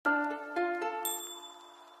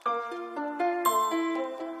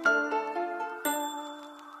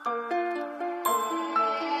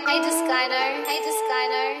Hey Deskyno, hey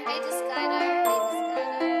Deskyno, hey Deskyno, hey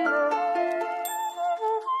Deskyno.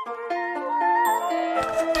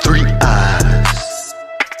 Three eyes.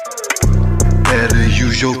 Better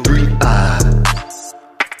use your three eyes.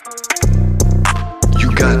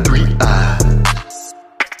 You got three eyes.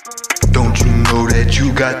 Don't you know that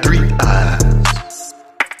you got three eyes?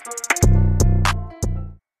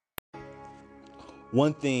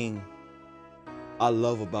 One thing I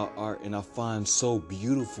love about art and I find so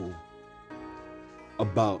beautiful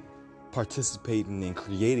about participating and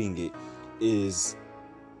creating it is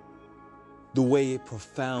the way it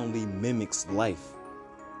profoundly mimics life,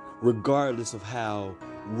 regardless of how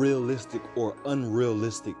realistic or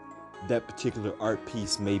unrealistic that particular art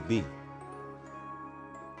piece may be.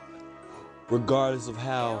 Regardless of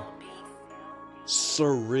how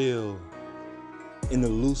surreal and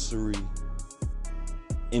illusory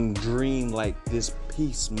and dream-like this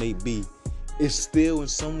piece may be, it still in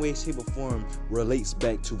some way, shape, or form relates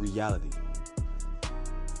back to reality.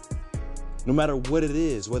 No matter what it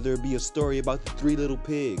is, whether it be a story about the Three Little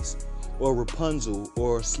Pigs, or Rapunzel,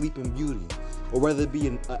 or Sleeping Beauty, or whether it be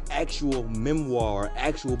an actual memoir or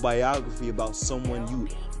actual biography about someone you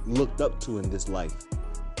looked up to in this life,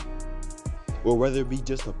 or whether it be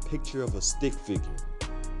just a picture of a stick figure,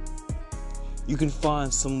 you can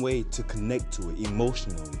find some way to connect to it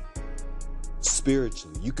emotionally,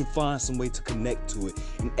 spiritually. You can find some way to connect to it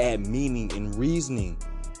and add meaning and reasoning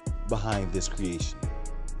behind this creation.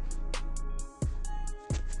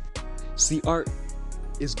 See, art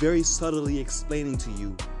is very subtly explaining to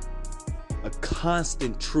you a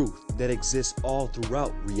constant truth that exists all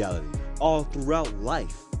throughout reality, all throughout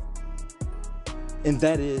life. And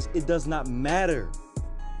that is, it does not matter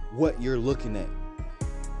what you're looking at.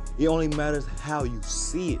 It only matters how you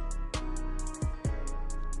see it.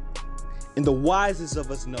 And the wisest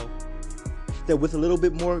of us know that with a little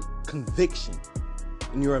bit more conviction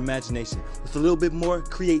in your imagination, with a little bit more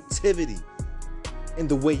creativity in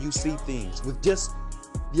the way you see things, with just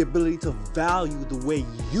the ability to value the way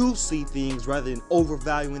you see things rather than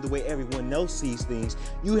overvaluing the way everyone else sees things,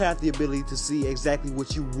 you have the ability to see exactly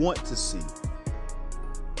what you want to see.